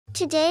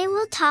today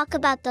we'll talk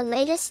about the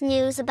latest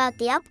news about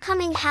the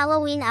upcoming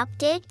Halloween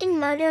update in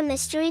Murder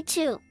Mystery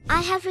 2.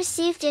 I have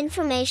received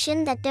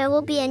information that there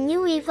will be a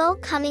new EVO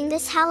coming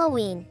this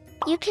Halloween.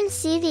 You can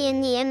see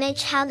in the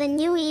image how the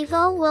new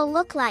EVO will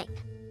look like.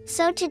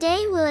 So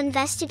today we'll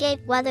investigate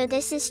whether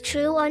this is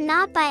true or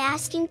not by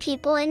asking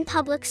people in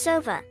public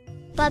server.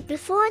 But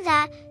before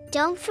that,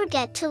 don't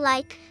forget to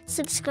like,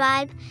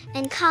 subscribe,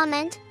 and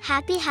comment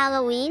Happy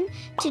Halloween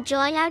to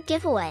join our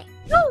giveaway.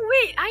 No,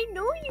 wait, I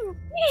know you.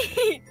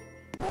 Wait.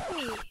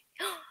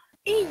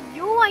 Hey,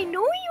 yo, I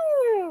know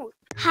you.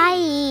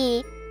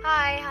 Hi.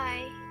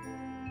 Hi.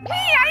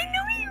 Wait, I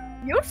know you.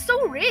 You're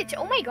so rich.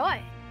 Oh my god.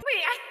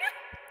 Wait,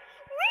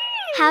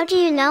 wait. How do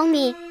you know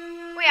me?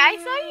 Wait, I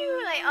saw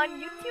you like on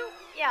YouTube.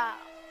 Yeah.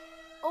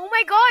 Oh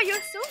my god,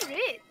 you're so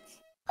rich.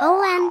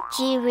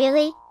 OMG,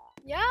 really?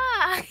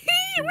 Yeah.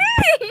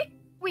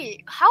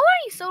 Wait, how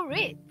are you so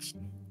rich?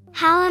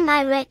 How am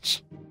I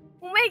rich?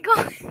 Oh my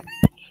god.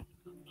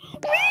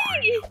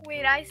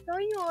 Wait, I saw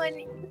you on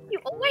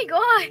YouTube. Oh my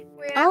god.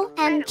 Wait,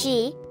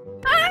 OMG.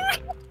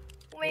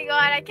 Oh my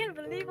god, I can't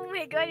believe. Oh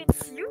my god,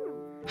 it's you.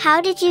 How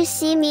did you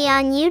see me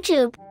on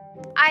YouTube?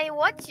 I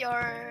watched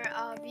your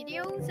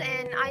videos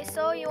and I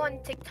saw you on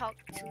TikTok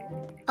too.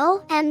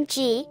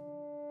 OMG.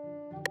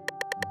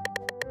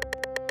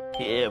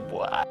 Yeah,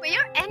 boy. Wait,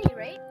 you're Annie,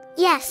 right?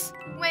 Yes.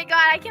 Oh my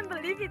god, I can't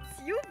believe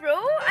it's you,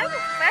 bro. I'm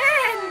a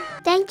fan.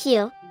 Thank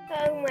you.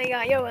 Oh my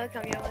god, you're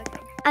welcome.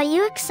 Are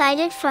you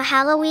excited for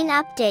Halloween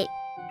update?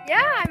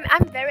 Yeah,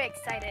 I'm very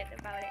excited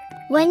about it.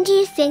 When do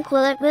you think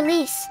will it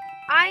release?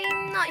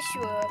 I'm not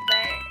sure,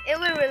 but it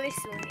will release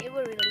soon.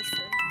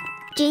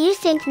 Do you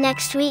think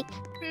next week?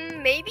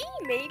 Maybe.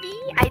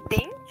 I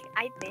think,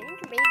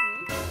 maybe.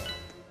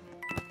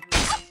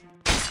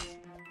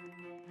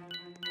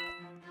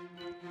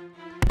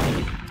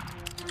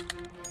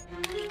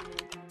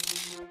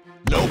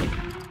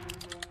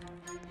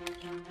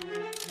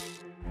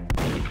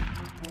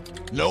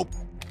 Nope.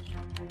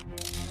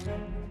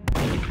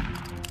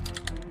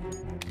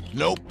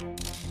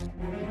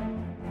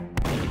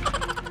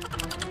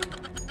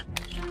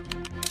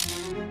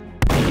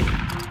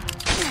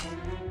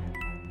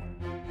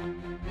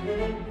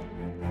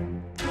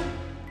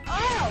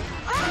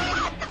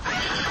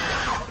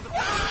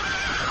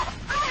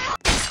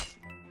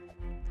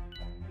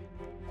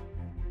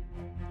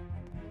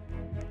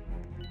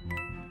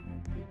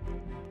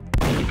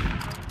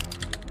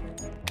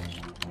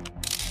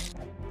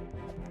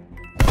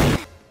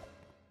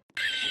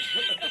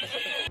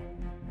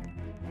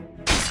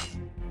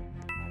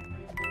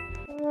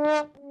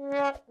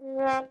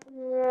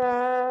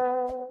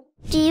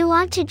 Do you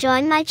want to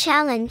join my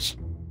challenge?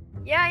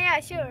 Yeah,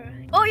 sure.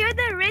 Oh, you're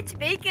the rich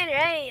bacon,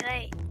 right?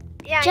 Like,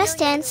 yeah.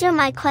 Just answer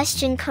my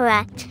question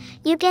correct.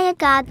 You get a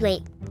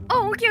godly.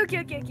 Oh, okay.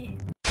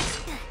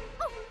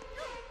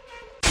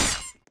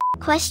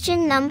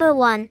 Question number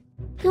 1.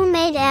 Who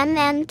made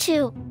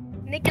MM2?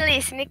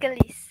 Nicholas.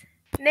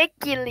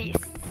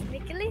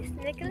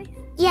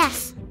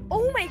 Yes.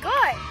 Oh my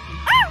god.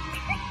 Oh!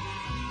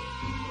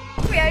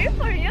 Wait, are you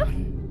for real?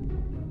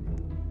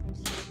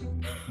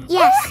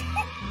 Yes.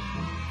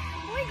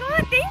 Oh my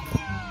god, thank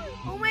you.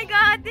 Oh my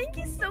god, thank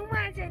you so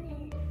much,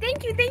 Annie.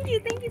 Thank you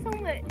so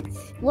much.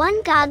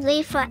 1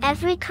 godly for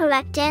every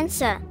correct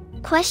answer.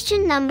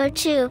 Question number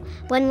 2.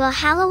 When will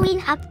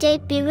Halloween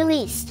update be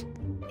released?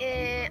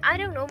 I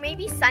don't know,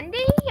 maybe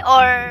Sunday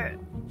or,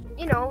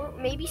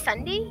 maybe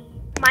Sunday?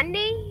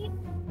 Monday?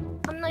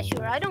 I'm not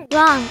sure,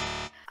 Wrong.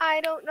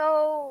 I don't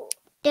know.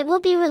 It will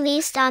be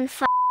released on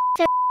Friday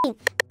 13th.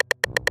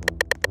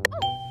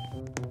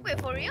 Oh, wait,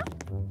 for real?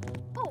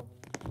 Oh,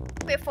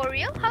 wait, for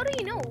real? How do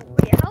you know?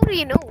 Wait, how do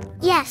you know?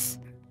 Yes.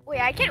 Wait,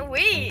 I can't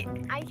wait.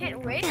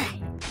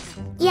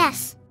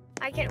 Yes.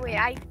 I can't wait.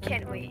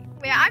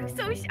 Wait, I'm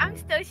still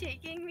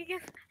shaking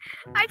because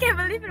I can't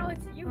believe it was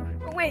you.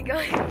 Oh my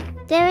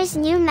god. There is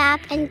new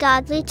map and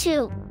godly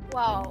too.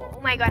 Wow.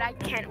 Oh my god, I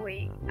can't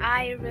wait.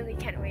 I really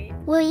can't wait.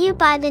 Will you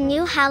buy the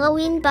new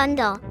Halloween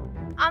bundle?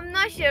 I'm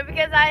not sure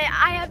because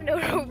I have no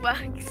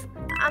Robux.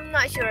 I'm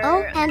not sure.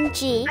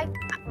 OMG.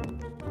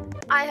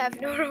 I have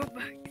no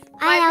Robux.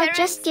 I'll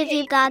just give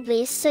you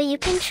godlies so you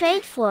can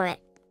trade for it.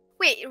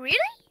 Wait, really?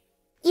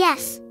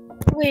 Yes.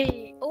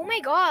 Wait, oh my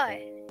god.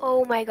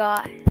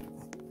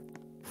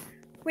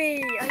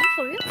 Wait, are you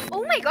for real?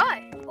 Oh my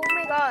god. Oh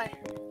my god.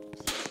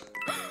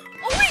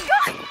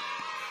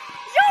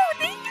 Yo,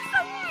 thank you so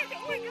much.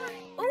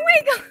 Oh my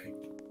god.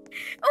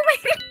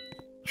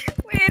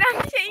 Wait, I'm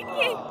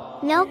shaking.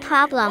 No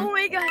problem. Oh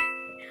my god,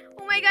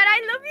 I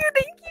love you.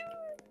 Thank you.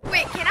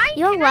 Wait,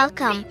 You're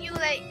welcome.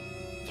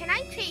 Can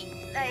I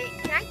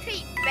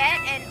trade bed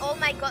and all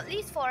my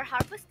godlies for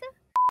harvester?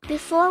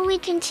 Before we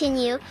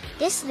continue,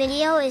 this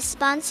video is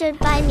sponsored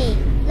by me.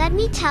 Let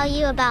me tell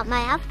you about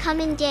my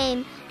upcoming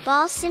game,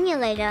 Ball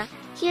Simulator.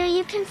 Here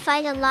you can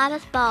fight a lot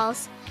of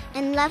balls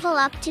and level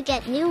up to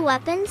get new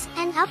weapons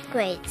and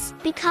upgrades.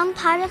 Become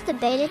part of the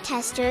beta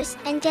testers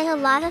and get a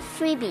lot of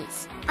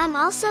freebies. I'm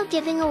also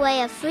giving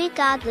away a free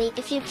godly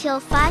if you kill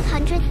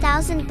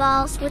 500,000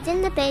 balls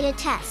within the beta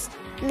test.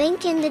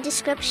 Link in the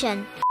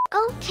description.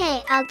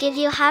 Okay, I'll give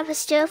you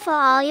harvester for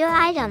all your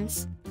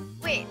items.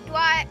 Wait, do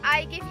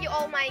I give you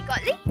all my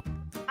godly?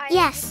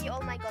 Yes. Give you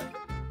all my godly.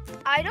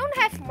 I don't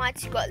have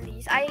much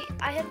godlies. I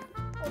have.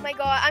 Oh my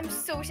god, I'm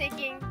so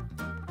shaking.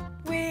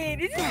 Wait,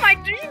 this is my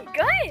dream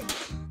gun.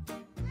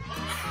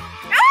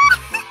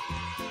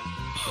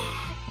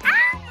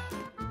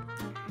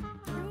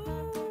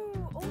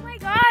 Oh my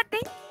god,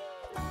 thank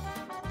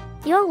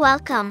you. You're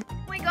welcome.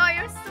 Oh my god,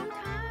 you're so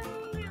kind.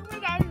 Oh my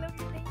god, I love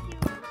you. Thank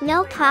you.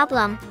 No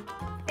problem.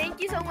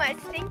 Thank you so much.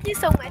 Thank you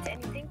so much,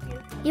 Annie. Thank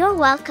you. You're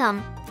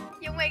welcome.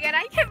 Oh my god,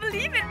 I can't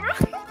believe it,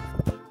 bro.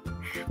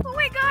 Oh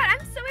my god,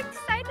 I'm so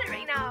excited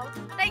right now.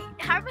 Like,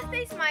 Harvester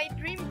is my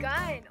dream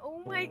gun.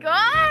 Oh my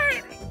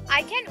god.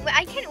 I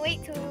can't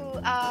wait to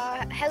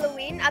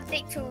Halloween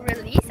update to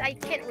release. I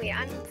can't wait.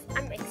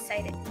 I'm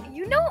excited.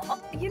 You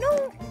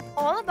know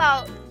all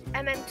about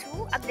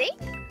MM2 update?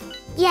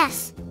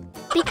 Yes,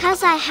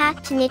 because I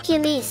hacked Nicky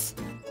Lee's.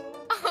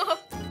 Oh,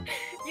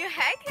 you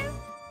hack him?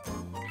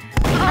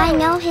 I Oh.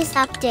 know his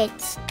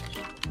updates.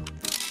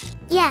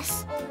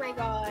 Yes, Oh my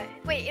god.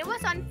 Wait, it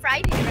was on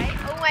Friday, right?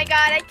 Oh my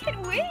god, I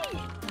can't wait.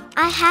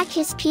 I hacked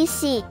his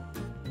PC.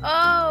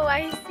 Oh,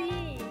 I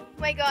see. Oh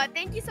my god,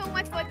 thank you so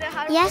much for the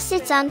harvester. Yes,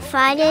 it's on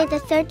Friday the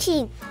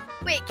 13th.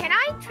 Wait, can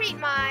I treat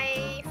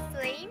my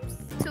flames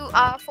to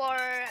for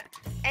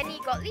any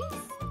godlies?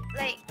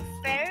 Like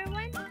fair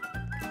one?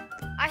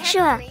 I have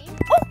Sure. flame.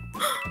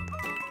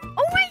 Oh!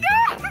 Oh my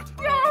god!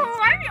 Yo,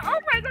 oh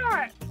my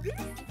god!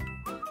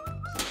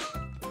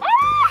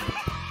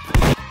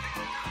 Oh!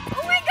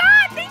 Oh my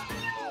god, thank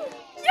you!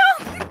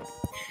 Yo!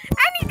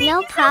 Annie, thank No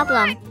you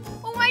problem. so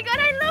much. Oh my god,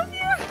 I love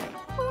you!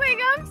 Oh my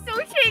god, I'm so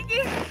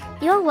shaking!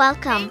 You're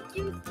welcome. Thank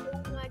you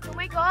so much. Oh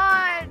my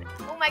god.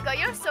 Oh my god,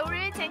 you're so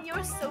rich and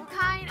you're so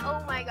kind.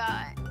 Oh my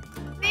god.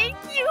 Thank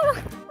you.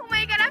 Oh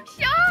my god, I'm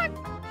shocked.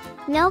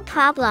 No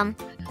problem.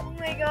 Oh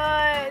my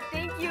god.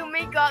 Thank you.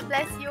 May God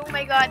bless you. Oh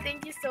my god,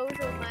 thank you so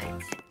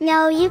much.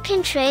 No, you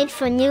can trade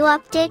for new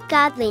update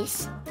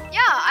godlies. Yeah,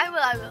 I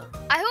will.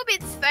 I hope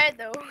it's fair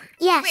though.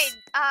 Yes, Wait,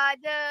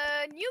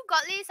 the new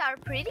godlies are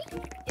pretty?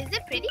 Is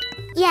it pretty?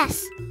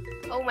 yes.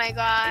 Oh my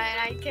god,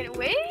 I can't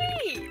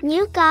wait.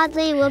 New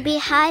godly will be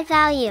high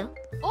value.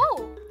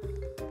 Oh.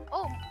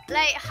 Oh,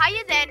 like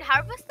higher than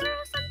harvester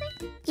or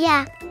something?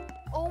 Yeah,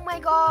 Oh my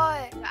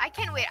god. I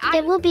can't wait.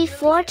 it will be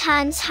 4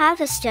 times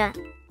harvester.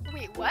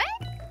 Wait, what?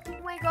 Oh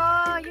my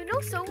god, you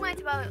know so much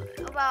about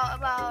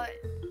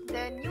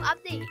the new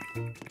update.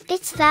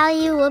 Its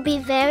value will be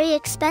very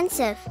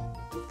expensive.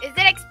 Is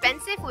it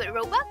expensive with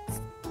Robux?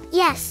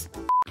 Yes.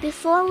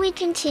 Before we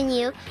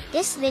continue,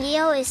 this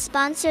video is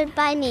sponsored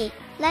by me.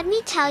 Let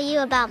me tell you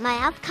about my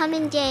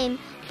upcoming game,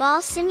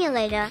 Ball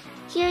Simulator.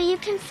 Here you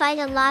can fight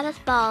a lot of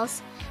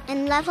balls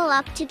and level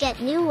up to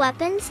get new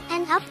weapons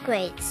and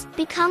upgrades.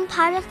 Become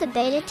part of the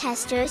beta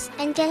testers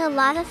and get a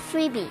lot of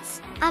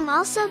freebies. I'm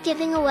also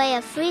giving away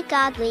a free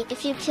godly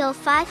if you kill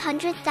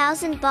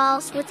 500,000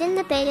 balls within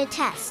the beta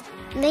test.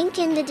 Link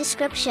in the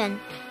description.